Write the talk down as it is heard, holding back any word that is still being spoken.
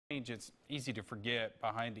change, it's easy to forget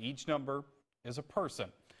behind each number is a person.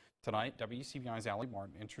 Tonight, WCBI's Allie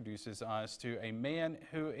Martin introduces us to a man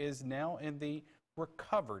who is now in the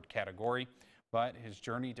recovered category, but his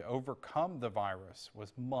journey to overcome the virus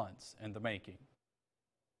was months in the making.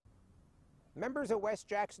 Members of West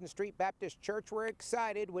Jackson Street Baptist Church were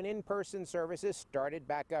excited when in-person services started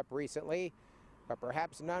back up recently, but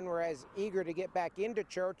perhaps none were as eager to get back into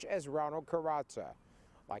church as Ronald Carazza.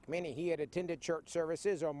 Like many, he had attended church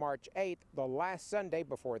services on March 8th, the last Sunday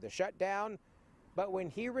before the shutdown, but when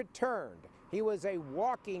he returned, he was a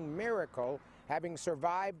walking miracle, having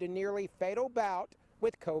survived a nearly fatal bout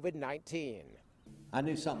with COVID-19. I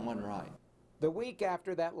knew something wasn't right. The week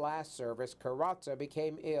after that last service, Carazza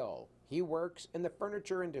became ill. He works in the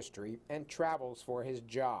furniture industry and travels for his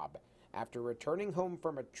job. After returning home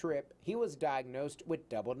from a trip, he was diagnosed with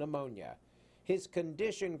double pneumonia. His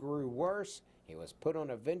condition grew worse. He was put on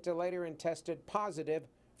a ventilator and tested positive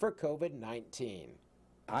for COVID-19.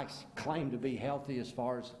 I claim to be healthy as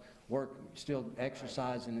far as work, still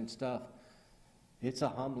exercising and stuff. It's a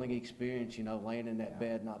humbling experience, you know, laying in that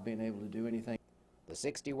bed, not being able to do anything. The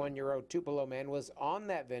 61-year-old Tupelo man was on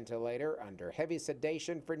that ventilator under heavy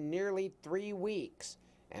sedation for nearly 3 weeks.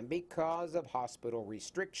 And because of hospital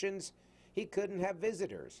restrictions, he couldn't have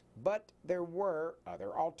visitors. But there were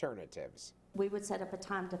other alternatives. We would set up a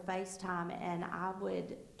time to FaceTime, and I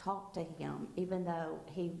would talk to him, even though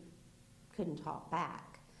he couldn't talk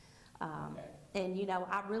back. And, you know,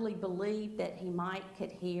 I really believed that he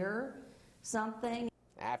could hear something.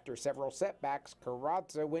 After several setbacks,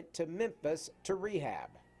 Carazza went to Memphis to rehab.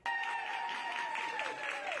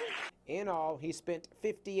 In all, he spent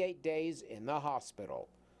 58 days in the hospital.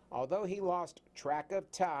 Although he lost track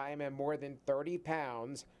of time and more than 30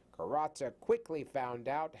 pounds, Carazza quickly found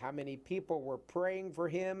out how many people were praying for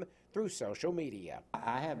him through social media.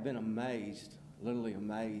 I have been amazed, literally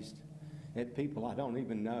amazed, at people I don't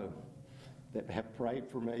even know that have prayed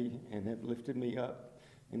for me and have lifted me up.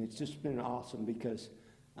 And it's just been awesome because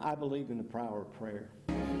I believe in the power of prayer.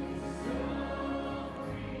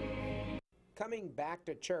 Coming back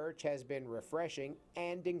to church has been refreshing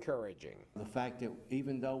and encouraging. The fact that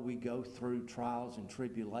even though we go through trials and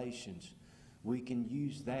tribulations, we can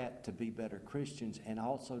use that to be better Christians and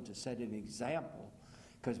also to set an example,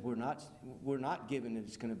 because we're not given that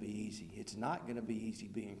it's going to be easy. It's not going to be easy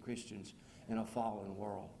being Christians in a fallen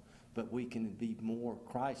world, but we can be more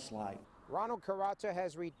Christ-like. Ronald Carazza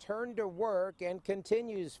has returned to work and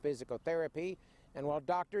continues physical therapy. And while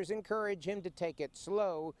doctors encourage him to take it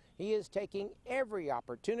slow, he is taking every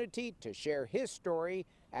opportunity to share his story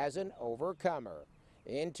as an overcomer.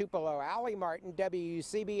 In Tupelo, Allie Martin,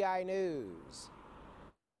 WCBI News.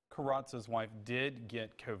 Carazza's wife did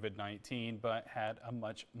get COVID-19, but had a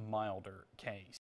much milder case.